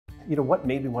what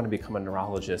made me want to become a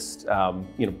neurologist?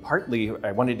 Partly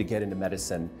I wanted to get into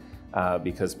medicine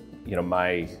because,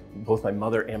 both my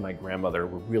mother and my grandmother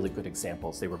were really good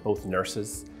examples. They were both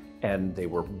nurses and they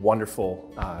were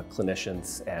wonderful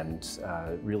clinicians and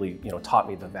really, taught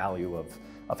me the value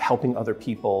of helping other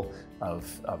people, of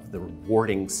the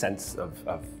rewarding sense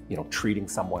of treating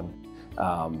someone.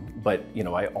 But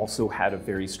I also had a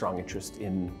very strong interest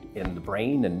in the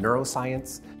brain and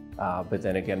neuroscience. But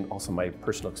then again, also my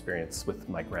personal experience with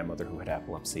my grandmother who had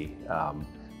epilepsy.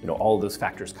 All of those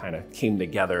factors kind of came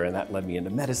together, and that led me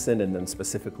into medicine and then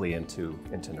specifically into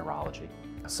neurology.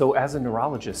 So as a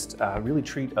neurologist, I really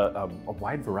treat a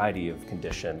wide variety of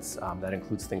conditions. That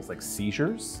includes things like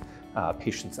seizures,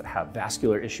 patients that have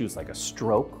vascular issues like a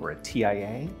stroke or a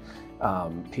TIA,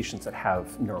 patients that have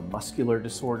neuromuscular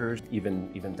disorders,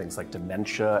 even things like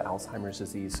dementia, Alzheimer's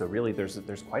disease. So really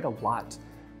there's quite a lot.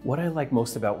 What I like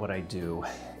most about what I do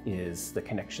is the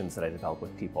connections that I develop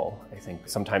with people. I think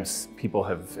sometimes people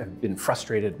have been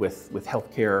frustrated with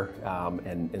healthcare,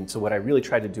 and so what I really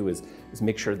try to do is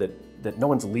make sure that no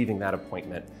one's leaving that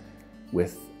appointment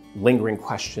with lingering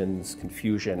questions,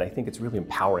 confusion. I think it's really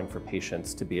empowering for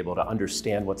patients to be able to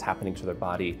understand what's happening to their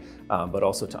body, but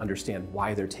also to understand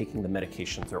why they're taking the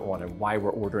medications they're on and why we're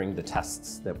ordering the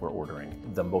tests that we're ordering.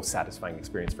 The most satisfying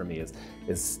experience for me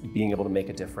is being able to make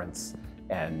a difference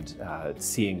and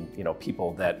seeing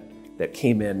people that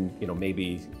came in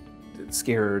maybe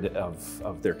scared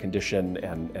of their condition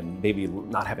and maybe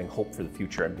not having hope for the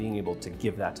future, and being able to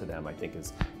give that to them, I think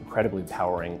is incredibly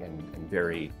empowering and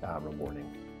very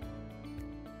rewarding.